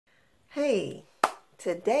Hey,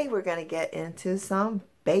 today we're going to get into some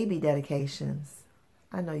baby dedications.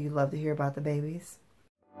 I know you love to hear about the babies.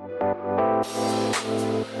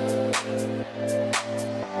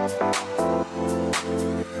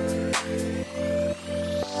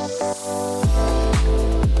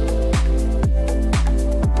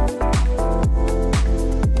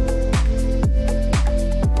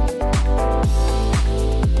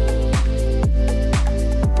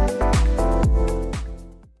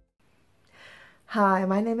 Hi,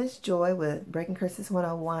 my name is Joy with Breaking Curses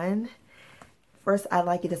 101. First, I'd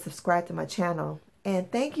like you to subscribe to my channel.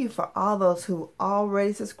 And thank you for all those who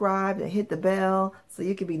already subscribed and hit the bell so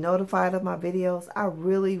you can be notified of my videos. I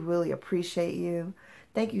really, really appreciate you.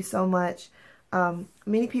 Thank you so much.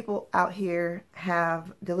 Many people out here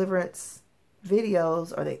have deliverance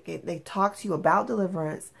videos, or they talk to you about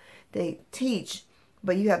deliverance. They teach,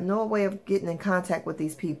 but you have no way of getting in contact with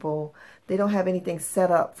these people. They don't have anything set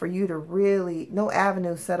up for you to really, no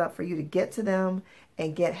avenue set up for you to get to them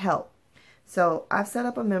and get help. So I've set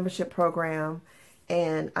up a membership program,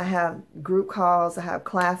 and I have group calls, I have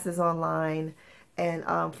classes online, and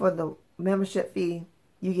for the membership fee,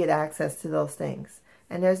 you get access to those things.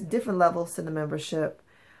 And there's different levels to the membership.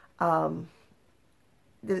 The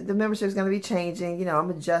membership is going to be changing. You know,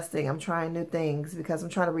 I'm adjusting. I'm trying new things because I'm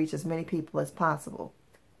trying to reach as many people as possible.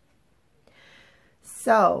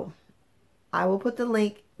 So I will put the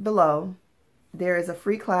link below. There is a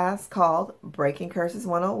free class called Breaking Curses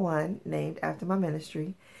 101, named after my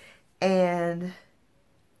ministry. And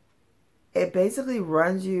it basically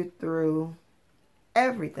runs you through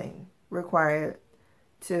everything required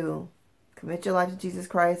to commit your life to Jesus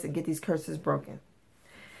Christ and get these curses broken.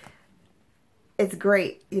 It's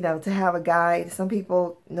great, you know, to have a guide. Some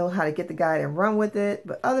people know how to get the guide and run with it,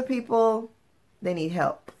 but other people, they need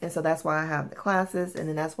help. And so that's why I have the classes, and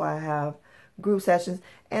then that's why I have group sessions,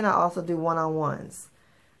 and I also do one-on-ones.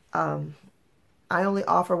 I only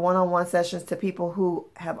offer one-on-one sessions to people who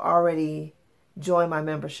have already joined my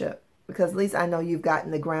membership, because at least I know you've gotten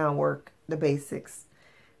the groundwork, the basics.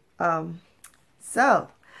 So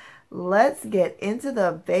let's get into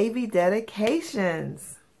the baby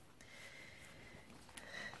dedications.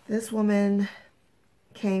 This woman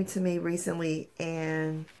came to me recently,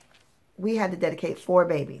 and we had to dedicate 4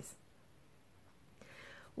 babies.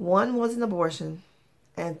 1 was an abortion,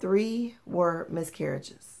 and 3 were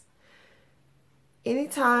miscarriages.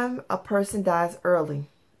 Anytime a person dies early,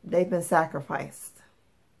 they've been sacrificed.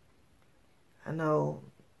 I know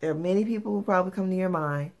there are many people who probably come to your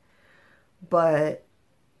mind, but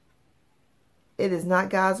it is not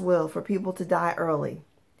God's will for people to die early.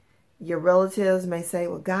 Your relatives may say,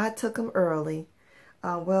 well, God took them early.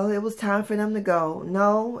 Well, it was time for them to go.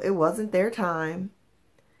 No, it wasn't their time.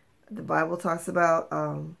 The Bible talks about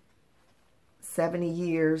 70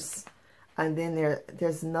 years. And then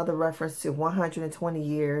there's another reference to 120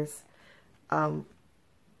 years.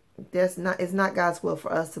 It's not God's will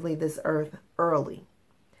for us to leave this earth early.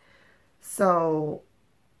 So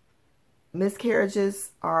miscarriages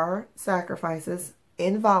are sacrifices,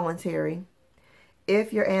 involuntary.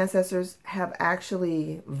 If your ancestors have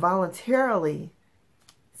actually voluntarily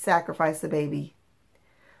sacrificed the baby,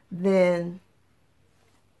 then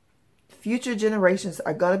future generations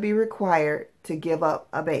are going to be required to give up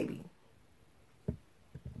a baby.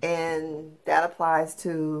 And that applies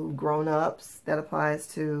to grown-ups. That applies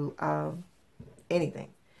to anything.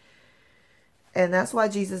 And that's why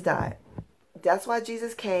Jesus died. That's why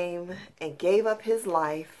Jesus came and gave up his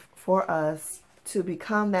life for us, to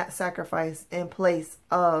become that sacrifice in place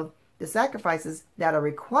of the sacrifices that are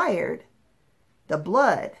required, the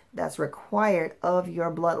blood that's required of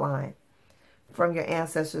your bloodline from your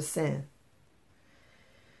ancestors' sin.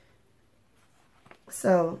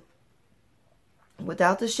 So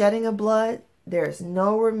without the shedding of blood, there's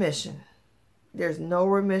no remission. There's no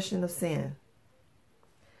remission of sin.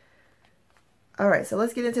 All right, so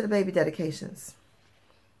let's get into the baby dedications.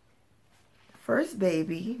 First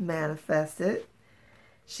baby manifested.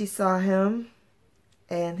 She saw him,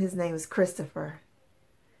 and his name is Christopher.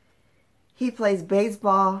 He plays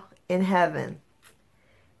baseball in heaven,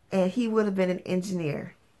 and he would have been an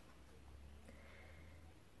engineer.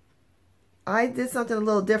 I did something a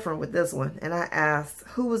little different with this one, and I asked,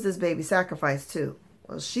 who was this baby sacrificed to?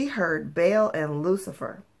 Well, she heard Baal and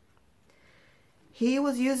Lucifer. He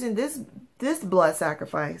was using this blood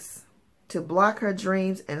sacrifice to block her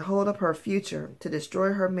dreams and hold up her future, to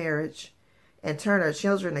destroy her marriage and turn her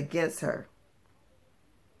children against her.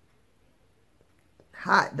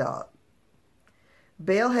 Hot dog.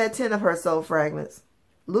 Baal had 10 of her soul fragments.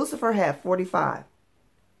 Lucifer had 45.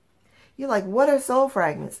 You're like, what are soul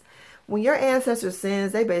fragments? when your ancestors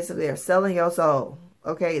sins, they basically are selling your soul.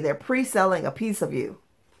 Okay, they're pre-selling a piece of you.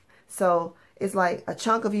 So it's like a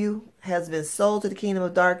chunk of you has been sold to the kingdom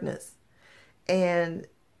of darkness. And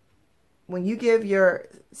when you give your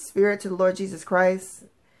spirit to the Lord Jesus Christ,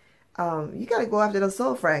 you got to go after those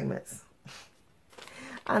soul fragments.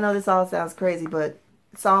 I know this all sounds crazy, but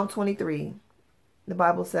Psalm 23, the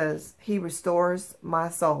Bible says, he restores my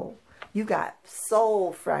soul. You got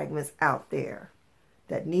soul fragments out there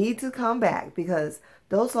that need to come back, because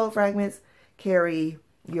those soul fragments carry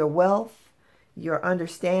your wealth, your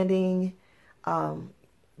understanding,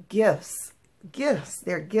 gifts.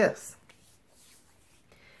 They're gifts.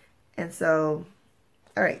 And so,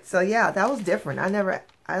 all right. So yeah, that was different. I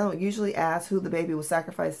don't usually ask who the baby was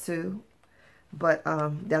sacrificed to, but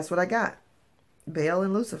that's what I got. Baal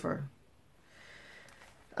and Lucifer.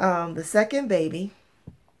 The second baby,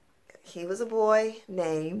 he was a boy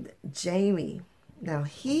named Jamie. Now,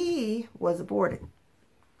 he was aborted.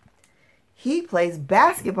 He plays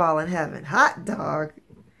basketball in heaven. Hot dog.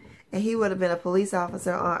 And he would have been a police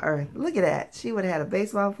officer on earth. Look at that. She would have had a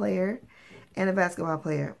baseball player and a basketball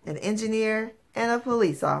player, an engineer and a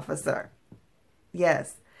police officer.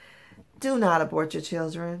 Yes. Do not abort your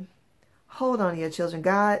children. Hold on to your children.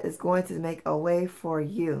 God is going to make a way for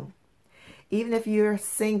you. Even if you're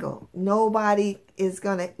single, nobody's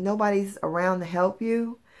around to help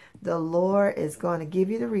you. The Lord is going to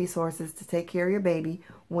give you the resources to take care of your baby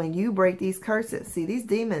when you break these curses. See, these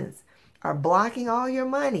demons are blocking all your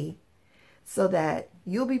money so that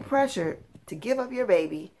you'll be pressured to give up your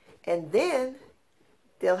baby, and then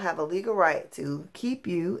they'll have a legal right to keep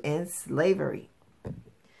you in slavery.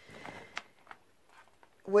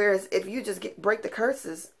 Whereas if you just break the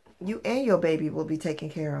curses, you and your baby will be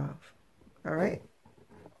taken care of. All right.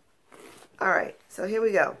 All right. So here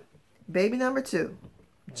we go. Baby number 2,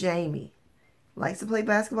 Jamie, likes to play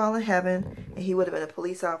basketball in heaven, and he would have been a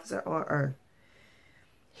police officer on earth.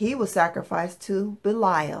 He was sacrificed to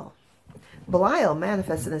Belial. Belial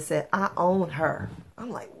manifested and said, I own her. I'm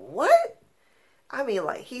like, what? I mean,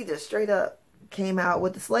 like, he just straight up came out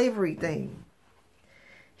with the slavery thing.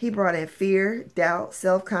 He brought in fear, doubt,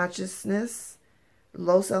 self-consciousness,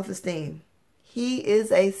 low self-esteem. He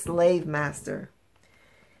is a slave master.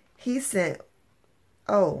 He sent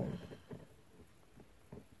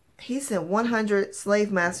 100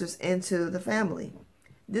 slave masters into the family.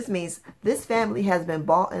 This means this family has been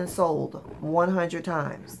bought and sold 100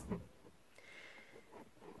 times.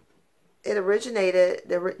 It originated,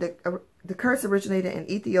 the curse originated in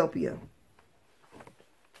Ethiopia.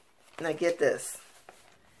 Now get this.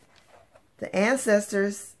 The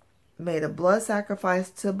ancestors made a blood sacrifice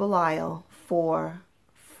to Belial for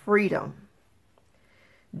freedom.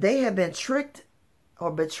 They had been tricked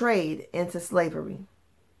or betrayed into slavery.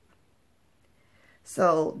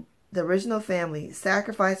 So the original family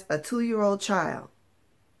sacrificed a 2-year-old child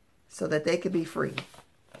so that they could be free.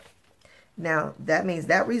 Now, that means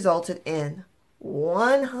that resulted in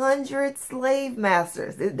 100 slave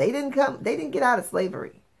masters. They didn't get out of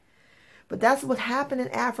slavery. But that's what happened in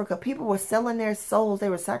Africa. People were selling their souls. They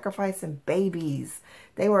were sacrificing babies.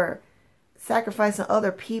 They were sacrificing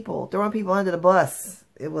other people, throwing people under the bus.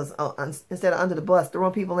 It was, instead of under the bus,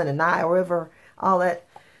 throwing people in the Nile River, all that,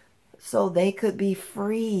 so they could be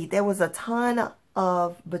free. There was a ton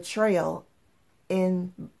of betrayal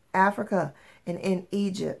in Africa and in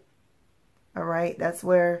Egypt. All right, that's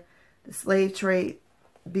where the slave trade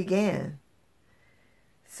began.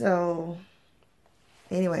 So,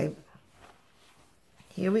 anyway,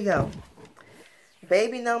 here we go.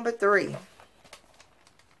 Baby number 3.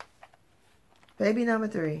 Baby number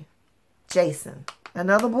 3, Jason,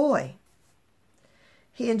 another boy.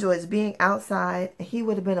 He enjoys being outside, and he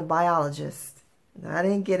would have been a biologist. Now, I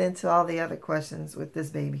didn't get into all the other questions with this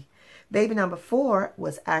baby. Baby number 4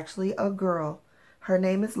 was actually a girl. Her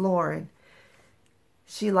name is Lauren.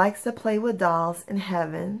 She likes to play with dolls in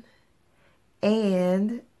heaven,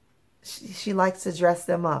 and she likes to dress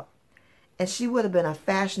them up. And she would have been a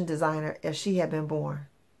fashion designer if she had been born.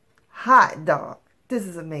 Hot dog. This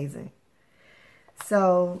is amazing.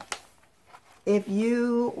 So, if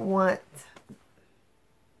you've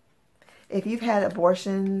had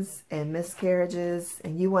abortions and miscarriages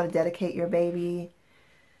and you want to dedicate your baby,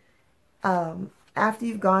 after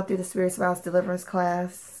you've gone through the Spirit Spouse Deliverance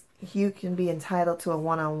class, you can be entitled to a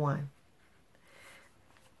one-on-one.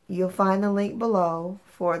 You'll find the link below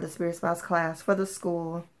for the Spirit Spouse class for the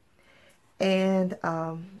school. And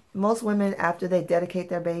most women, after they dedicate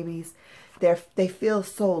their babies, they feel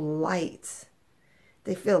so light.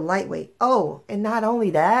 They feel lightweight. Oh, and not only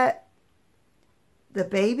that, the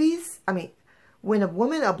babies, When a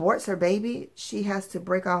woman aborts her baby, she has to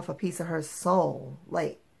break off a piece of her soul.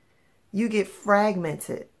 Like, you get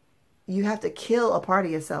fragmented. You have to kill a part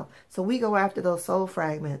of yourself. So we go after those soul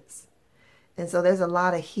fragments. And so there's a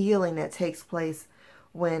lot of healing that takes place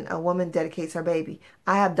when a woman dedicates her baby.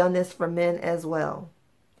 I have done this for men as well.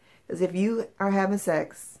 Because if you are having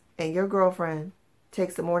sex and your girlfriend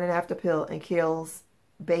takes the morning after pill and kills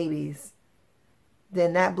babies,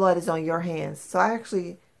 then that blood is on your hands. So I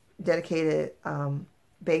actually dedicated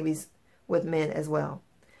babies with men as well.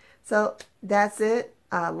 So that's it.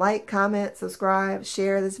 Like, comment, subscribe,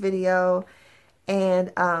 share this video,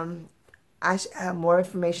 and I have more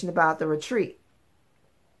information about the retreat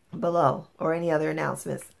below or any other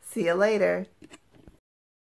announcements. See you later.